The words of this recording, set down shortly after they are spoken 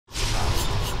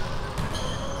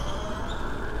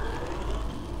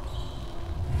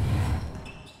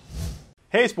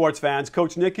Hey sports fans,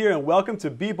 Coach Nick here and welcome to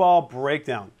B-Ball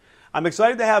Breakdown. I'm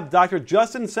excited to have Dr.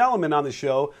 Justin Saliman on the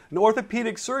show, an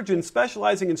orthopedic surgeon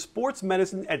specializing in sports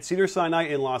medicine at Cedar Sinai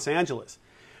in Los Angeles.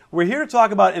 We're here to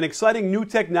talk about an exciting new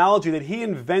technology that he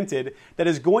invented that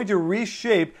is going to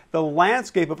reshape the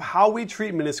landscape of how we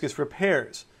treat meniscus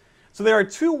repairs. So there are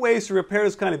two ways to repair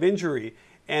this kind of injury,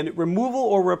 and removal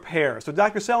or repair. So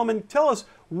Dr. Saliman, tell us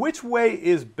which way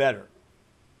is better?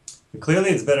 Clearly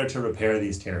it's better to repair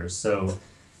these tears. So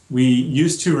we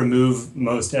used to remove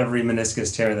most every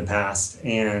meniscus tear in the past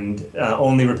and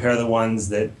only repair the ones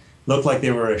that looked like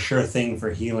they were a sure thing for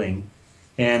healing.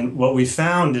 And what we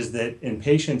found is that in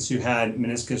patients who had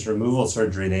meniscus removal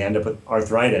surgery, they end up with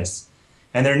arthritis.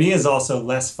 And their knee is also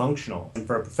less functional. And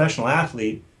for a professional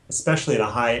athlete, especially at a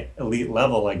high elite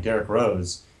level like Derrick,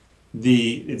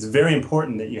 it's very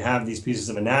important that you have these pieces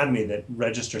of anatomy that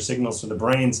register signals to the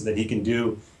brain so that he can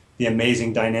do the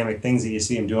amazing dynamic things that you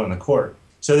see him do on the court.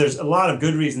 So there's a lot of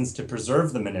good reasons to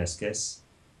preserve the meniscus,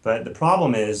 but the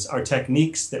problem is our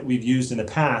techniques that we've used in the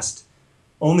past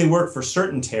only work for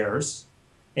certain tears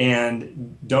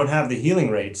and don't have the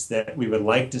healing rates that we would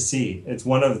like to see. It's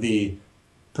one of the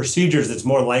procedures that's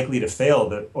more likely to fail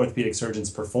that orthopedic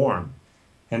surgeons perform.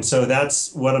 And so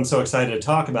that's what I'm so excited to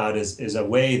talk about is a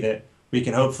way that we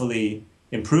can hopefully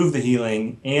improve the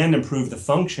healing and improve the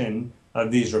function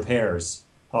of these repairs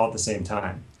all at the same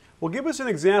time. Well, give us an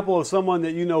example of someone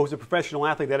that you know who's a professional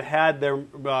athlete that had their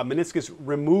meniscus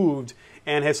removed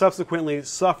and has subsequently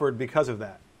suffered because of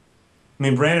that. I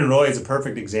mean, Brandon Roy is a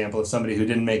perfect example of somebody who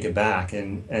didn't make it back.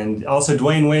 And also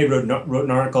Dwayne Wade wrote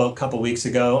an article a couple weeks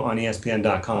ago on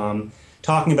ESPN.com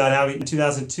talking about how in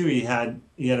 2002 he had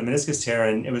a meniscus tear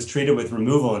and it was treated with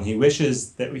removal, and he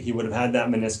wishes that he would have had that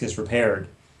meniscus repaired.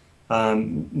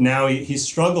 Now he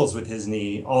struggles with his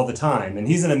knee all the time, and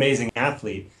he's an amazing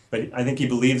athlete, but I think he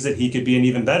believes that he could be an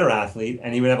even better athlete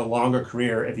and he would have a longer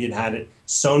career if he had had it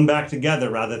sewn back together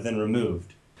rather than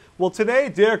removed. Well, today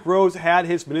Derrick Rose had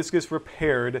his meniscus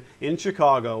repaired in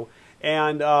Chicago,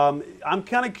 and I'm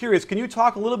kind of curious, can you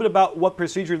talk a little bit about what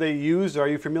procedure they used? Are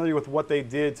you familiar with what they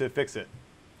did to fix it?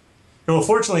 Well,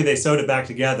 fortunately, they sewed it back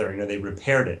together. They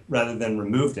repaired it rather than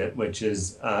removed it, which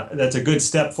is that's a good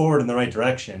step forward in the right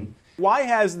direction. Why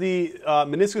has the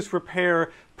meniscus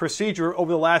repair procedure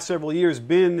over the last several years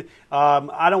been,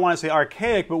 I don't want to say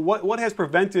archaic, but what has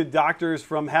prevented doctors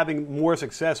from having more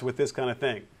success with this kind of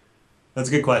thing? That's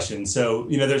a good question. So,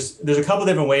 there's a couple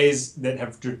different ways that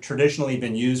have traditionally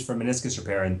been used for meniscus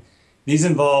repair, and these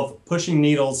involve pushing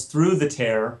needles through the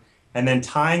tear and then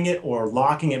tying it or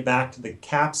locking it back to the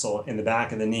capsule in the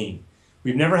back of the knee.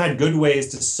 We've never had good ways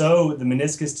to sew the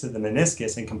meniscus to the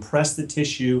meniscus and compress the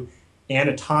tissue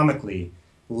anatomically,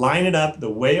 line it up the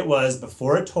way it was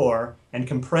before it tore, and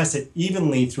compress it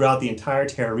evenly throughout the entire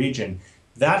tear region.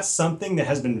 That's something that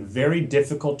has been very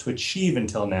difficult to achieve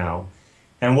until now.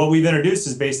 And what we've introduced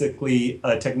is basically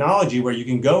a technology where you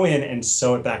can go in and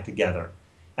sew it back together,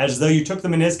 as though you took the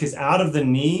meniscus out of the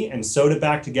knee and sewed it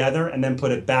back together and then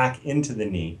put it back into the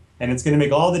knee. And it's going to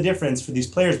make all the difference for these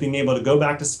players being able to go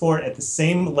back to sport at the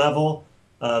same level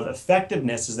of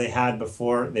effectiveness as they had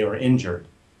before they were injured.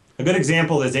 A good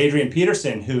example is Adrian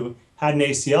Peterson, who had an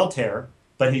ACL tear,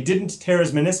 but he didn't tear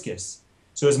his meniscus.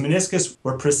 So his meniscus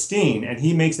were pristine, and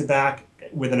he makes it back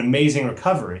with an amazing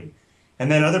recovery. And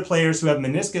then other players who have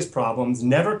meniscus problems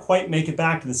never quite make it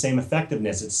back to the same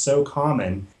effectiveness. It's so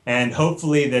common. And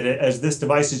hopefully that as this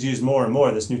device is used more and more,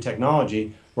 this new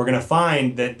technology, we're going to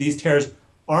find that these tears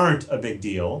aren't a big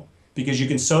deal because you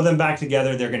can sew them back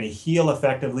together. They're going to heal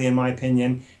effectively, in my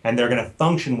opinion, and they're going to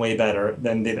function way better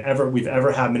than we've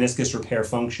ever had meniscus repair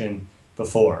function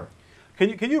before.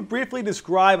 Can you briefly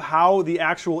describe how the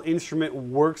actual instrument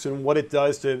works and what it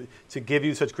does to give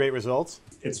you such great results?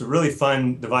 It's a really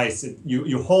fun device.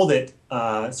 You hold it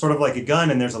sort of like a gun,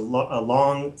 and there's a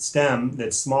long stem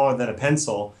that's smaller than a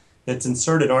pencil that's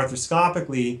inserted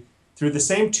arthroscopically through the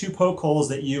same two poke holes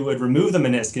that you would remove the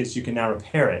meniscus. You can now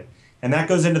repair it. And that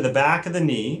goes into the back of the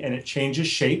knee, and it changes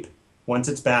shape once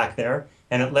it's back there,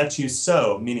 and it lets you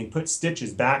sew, meaning put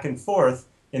stitches back and forth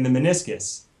in the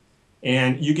meniscus.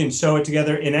 And you can sew it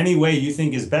together in any way you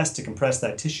think is best to compress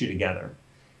that tissue together.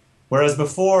 Whereas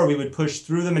before, we would push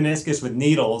through the meniscus with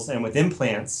needles and with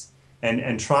implants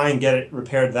and try and get it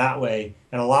repaired that way.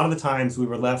 And a lot of the times, we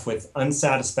were left with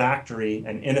unsatisfactory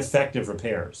and ineffective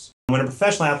repairs. When a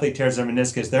professional athlete tears their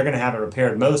meniscus, they're going to have it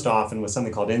repaired most often with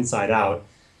something called inside out.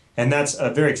 And that's a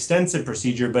very extensive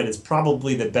procedure, but it's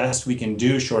probably the best we can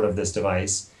do short of this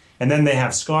device. And then they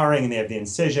have scarring and they have the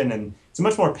incision, and it's a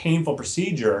much more painful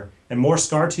procedure, and more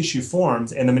scar tissue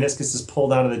forms, and the meniscus is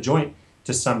pulled out of the joint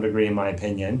to some degree, in my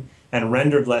opinion, and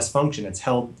rendered less function. It's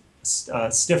held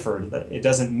stiffer. It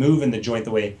doesn't move in the joint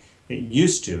the way it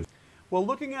used to. Well,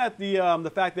 looking at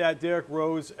the fact that Derrick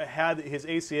Rose had his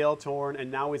ACL torn and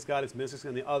now he's got his meniscus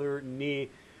in the other knee,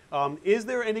 is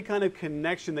there any kind of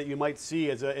connection that you might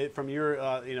see from your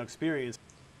experience?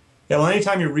 Yeah, well,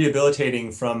 anytime you're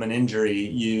rehabilitating from an injury,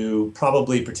 you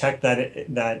probably protect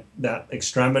that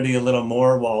extremity a little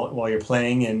more while you're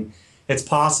playing, and it's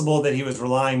possible that he was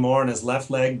relying more on his left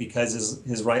leg because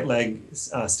his right leg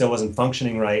still wasn't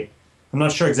functioning right. I'm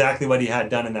not sure exactly what he had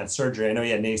done in that surgery. I know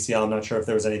he had an ACL. I'm not sure if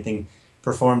there was anything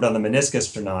performed on the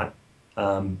meniscus or not.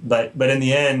 But in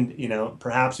the end,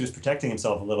 perhaps he was protecting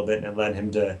himself a little bit, and it led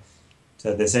him to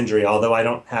this injury, although I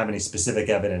don't have any specific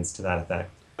evidence to that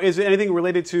effect. Is it anything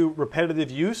related to repetitive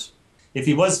use? If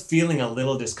he was feeling a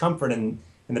little discomfort in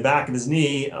the back of his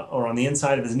knee or on the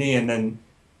inside of his knee, and then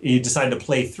he decided to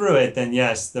play through it, then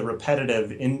yes, the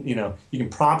repetitive, you can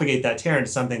propagate that tear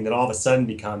into something that all of a sudden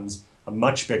becomes a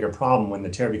much bigger problem when the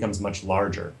tear becomes much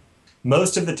larger.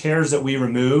 Most of the tears that we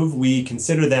remove, we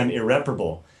consider them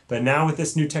irreparable. But now with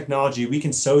this new technology, we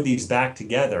can sew these back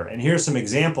together. And here are some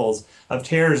examples of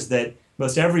tears that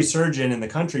most every surgeon in the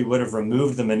country would have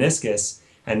removed the meniscus,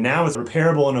 and now it's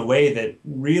repairable in a way that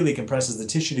really compresses the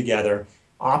tissue together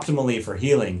optimally for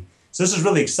healing. So this is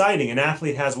really exciting. An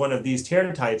athlete has one of these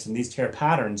tear types and these tear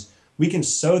patterns. We can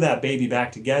sew that baby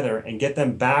back together and get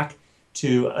them back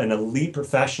to an elite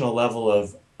professional level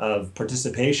of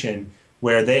participation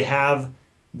where they have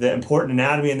the important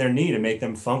anatomy in their knee to make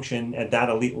them function at that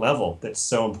elite level that's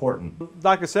so important.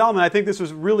 Dr. Saliman, I think this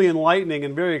was really enlightening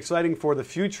and very exciting for the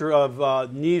future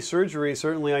of knee surgery.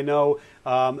 Certainly I know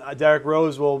Derrick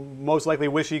Rose will most likely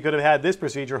wish he could have had this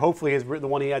procedure. Hopefully the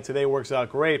one he had today works out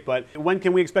great. But when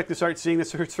can we expect to start seeing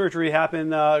this surgery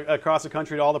happen across the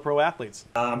country to all the pro athletes?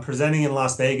 I'm presenting in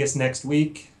Las Vegas next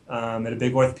week at a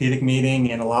big orthopedic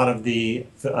meeting, and a lot of the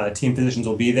team physicians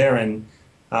will be there. And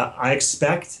I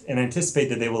expect and anticipate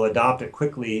that they will adopt it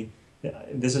quickly.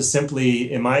 This is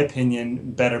simply, in my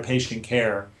opinion, better patient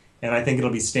care, and I think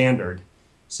it'll be standard.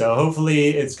 So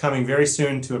hopefully it's coming very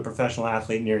soon to a professional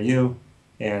athlete near you,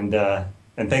 and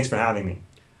thanks for having me.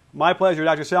 My pleasure,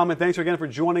 Dr. Saliman. Thanks again for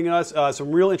joining us.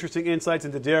 Some real interesting insights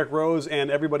into Derrick Rose and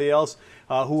everybody else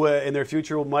who in their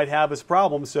future might have this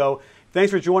problem. So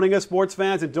thanks for joining us, sports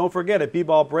fans, and don't forget, at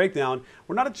B-Ball Breakdown,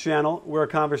 we're not a channel, we're a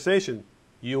conversation.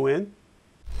 You in?